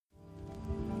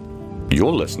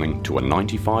You're listening to a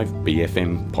 95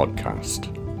 BFM podcast.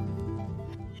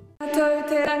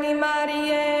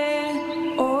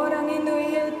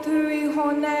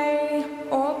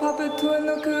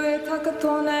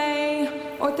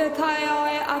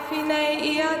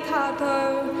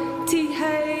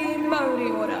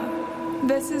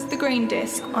 This is The Green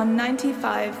Desk on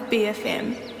 95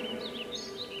 BFM.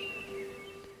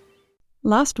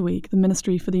 Last week, the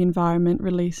Ministry for the Environment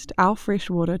released Our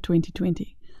Freshwater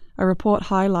 2020, a report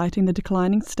highlighting the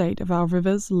declining state of our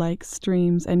rivers, lakes,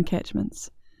 streams and catchments.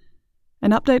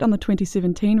 An update on the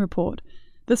 2017 report,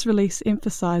 this release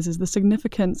emphasises the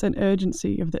significance and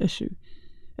urgency of the issue.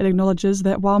 It acknowledges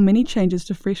that while many changes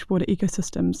to freshwater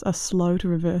ecosystems are slow to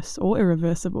reverse or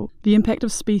irreversible, the impact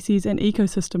of species and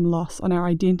ecosystem loss on our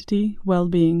identity,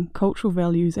 well-being, cultural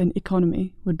values and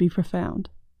economy would be profound.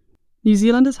 New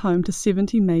Zealand is home to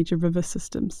 70 major river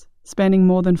systems, spanning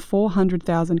more than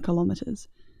 400,000 kilometres.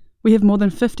 We have more than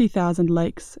 50,000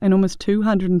 lakes and almost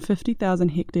 250,000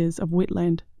 hectares of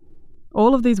wetland.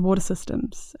 All of these water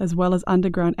systems, as well as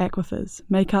underground aquifers,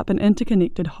 make up an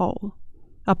interconnected whole,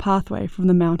 a pathway from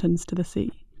the mountains to the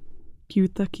sea.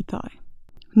 Kiuta Kitai.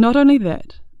 Not only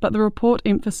that, but the report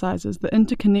emphasises the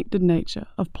interconnected nature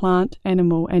of plant,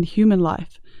 animal and human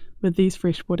life with these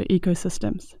freshwater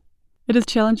ecosystems. It is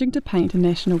challenging to paint a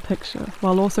national picture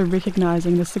while also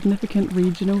recognising the significant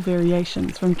regional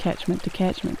variations from catchment to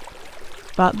catchment.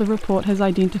 But the report has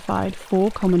identified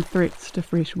 4 common threats to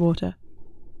fresh water: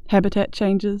 habitat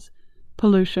changes,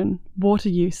 pollution, water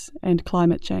use and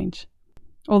climate change.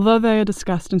 Although they are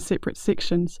discussed in separate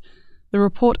sections, the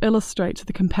report illustrates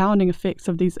the compounding effects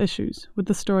of these issues with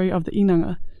the story of the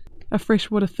inanga, a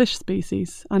freshwater fish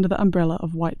species under the umbrella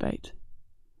of whitebait.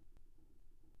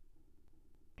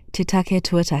 Te Take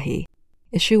Tuatahi,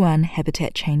 Issue 1,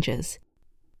 Habitat Changes.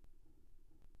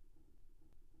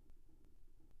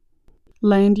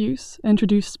 Land use,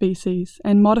 introduced species,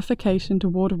 and modification to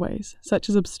waterways, such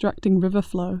as obstructing river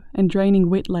flow and draining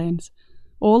wetlands,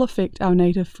 all affect our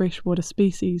native freshwater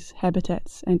species,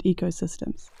 habitats, and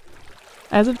ecosystems.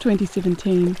 As of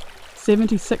 2017,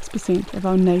 76% of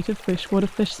our native freshwater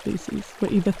fish species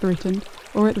were either threatened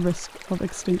or at risk of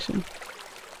extinction.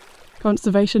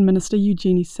 Conservation Minister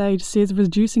Eugenie says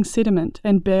reducing sediment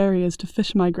and barriers to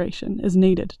fish migration is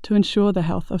needed to ensure the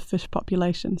health of fish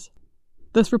populations.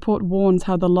 This report warns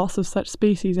how the loss of such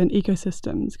species and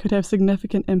ecosystems could have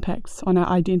significant impacts on our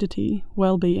identity,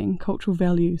 well-being, cultural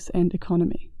values and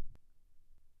economy.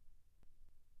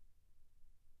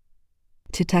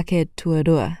 Te Take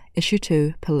Tuarua, Issue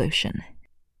 2, Pollution.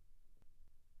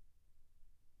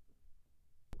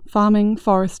 Farming,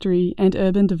 forestry and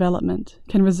urban development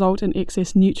can result in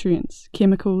excess nutrients,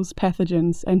 chemicals,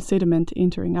 pathogens and sediment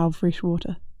entering our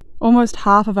freshwater. Almost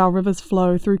half of our rivers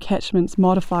flow through catchments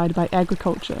modified by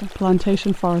agriculture,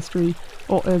 plantation forestry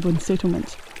or urban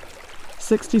settlement.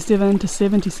 67 to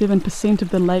 77% of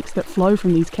the lakes that flow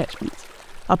from these catchments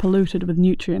are polluted with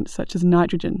nutrients such as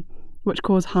nitrogen, which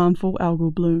cause harmful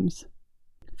algal blooms.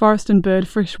 Forest and bird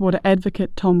freshwater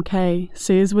advocate Tom Kay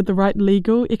says with the right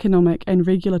legal, economic and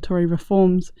regulatory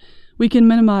reforms, we can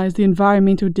minimise the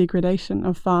environmental degradation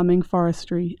of farming,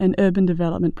 forestry and urban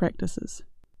development practices.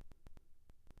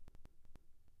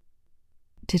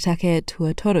 Te Take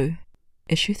Tuatoru,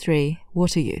 Issue 3,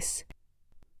 Water Use.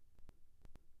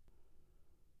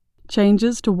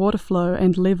 Changes to water flow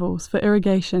and levels for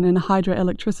irrigation and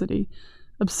hydroelectricity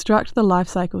obstruct the life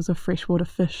cycles of freshwater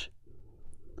fish.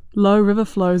 Low river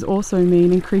flows also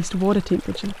mean increased water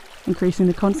temperature, increasing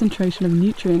the concentration of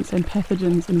nutrients and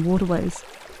pathogens in waterways.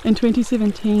 In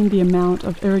 2017, the amount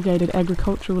of irrigated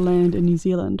agricultural land in New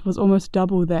Zealand was almost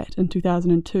double that in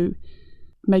 2002,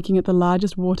 making it the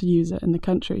largest water user in the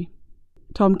country.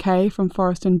 Tom Kay from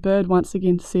Forest and Bird once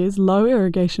again says low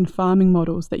irrigation farming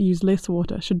models that use less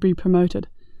water should be promoted,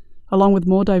 along with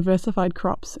more diversified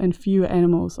crops and fewer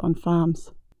animals on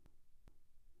farms.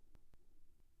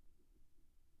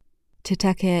 Te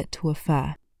Take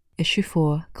Tuawha, Issue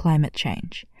 4, Climate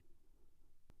Change.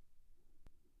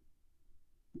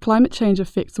 Climate change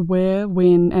affects where,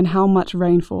 when, and how much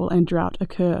rainfall and drought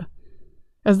occur.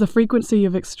 As the frequency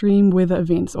of extreme weather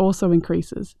events also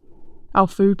increases, our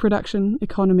food production,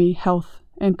 economy, health,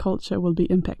 and culture will be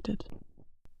impacted.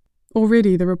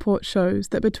 Already the report shows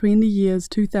that between the years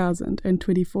 2000 and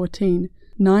 2014,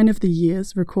 9 of the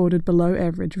years recorded below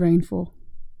average rainfall.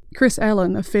 Chris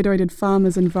Allen, a Federated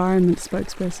Farmers Environment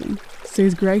spokesperson,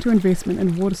 says greater investment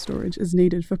in water storage is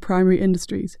needed for primary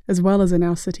industries as well as in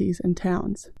our cities and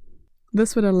towns.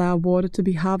 This would allow water to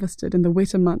be harvested in the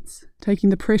wetter months, taking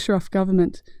the pressure off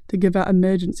government to give out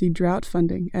emergency drought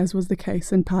funding, as was the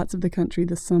case in parts of the country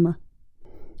this summer.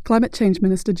 Climate Change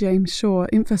Minister James Shaw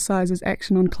emphasises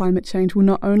action on climate change will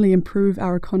not only improve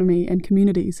our economy and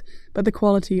communities, but the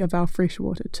quality of our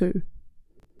freshwater too.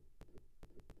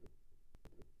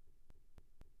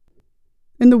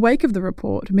 In the wake of the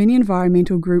report, many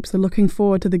environmental groups are looking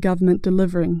forward to the government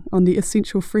delivering on the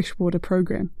essential freshwater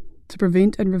program to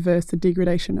prevent and reverse the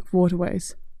degradation of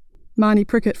waterways. Marnie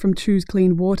Prickett from Choose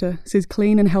Clean Water says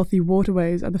clean and healthy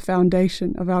waterways are the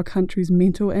foundation of our country's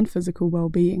mental and physical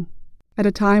well-being. At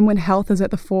a time when health is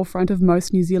at the forefront of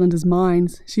most New Zealanders'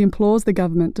 minds, she implores the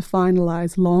government to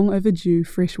finalise long overdue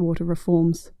freshwater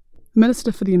reforms.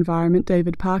 Minister for the Environment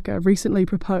David Parker recently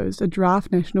proposed a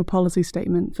draft national policy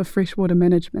statement for freshwater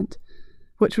management,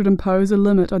 which would impose a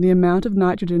limit on the amount of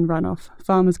nitrogen runoff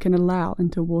farmers can allow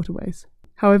into waterways.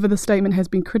 However, the statement has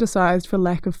been criticised for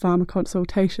lack of farmer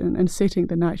consultation in setting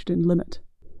the nitrogen limit.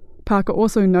 Parker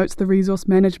also notes the Resource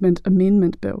Management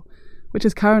Amendment Bill, which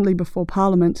is currently before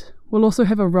Parliament, will also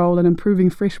have a role in improving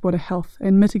freshwater health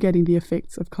and mitigating the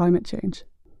effects of climate change.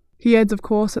 He adds, of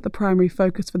course, that the primary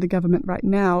focus for the government right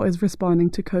now is responding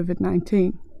to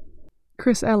COVID-19.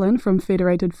 Chris Allen from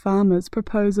Federated Farmers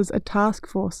proposes a task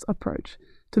force approach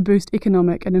to boost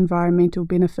economic and environmental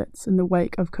benefits in the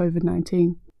wake of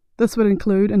COVID-19. This would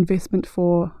include investment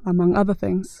for, among other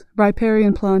things,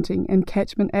 riparian planting and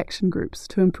catchment action groups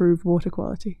to improve water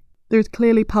quality. There is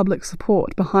clearly public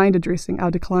support behind addressing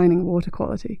our declining water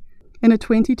quality. In a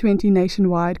 2020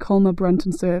 nationwide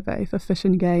Colmer-Brunton survey for Fish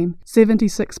and Game,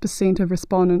 76% of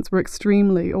respondents were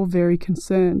extremely or very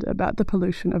concerned about the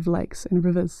pollution of lakes and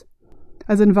rivers.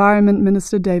 As Environment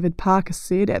Minister David Parker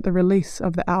said at the release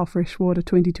of the Our Freshwater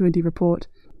 2020 report,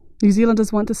 New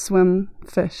Zealanders want to swim,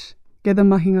 fish, gather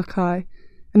mahinga kai,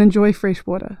 and enjoy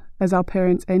freshwater as our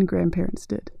parents and grandparents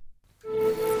did.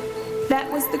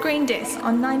 That was the Green Desk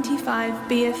on 95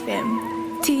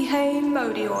 BFM. Tihei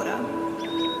Modi Order.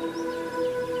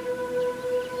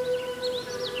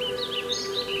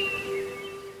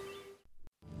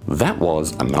 That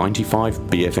was a 95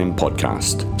 BFM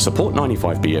podcast. Support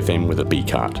 95 BFM with a B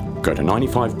card. Go to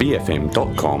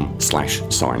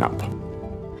 95bfm.com/sign up.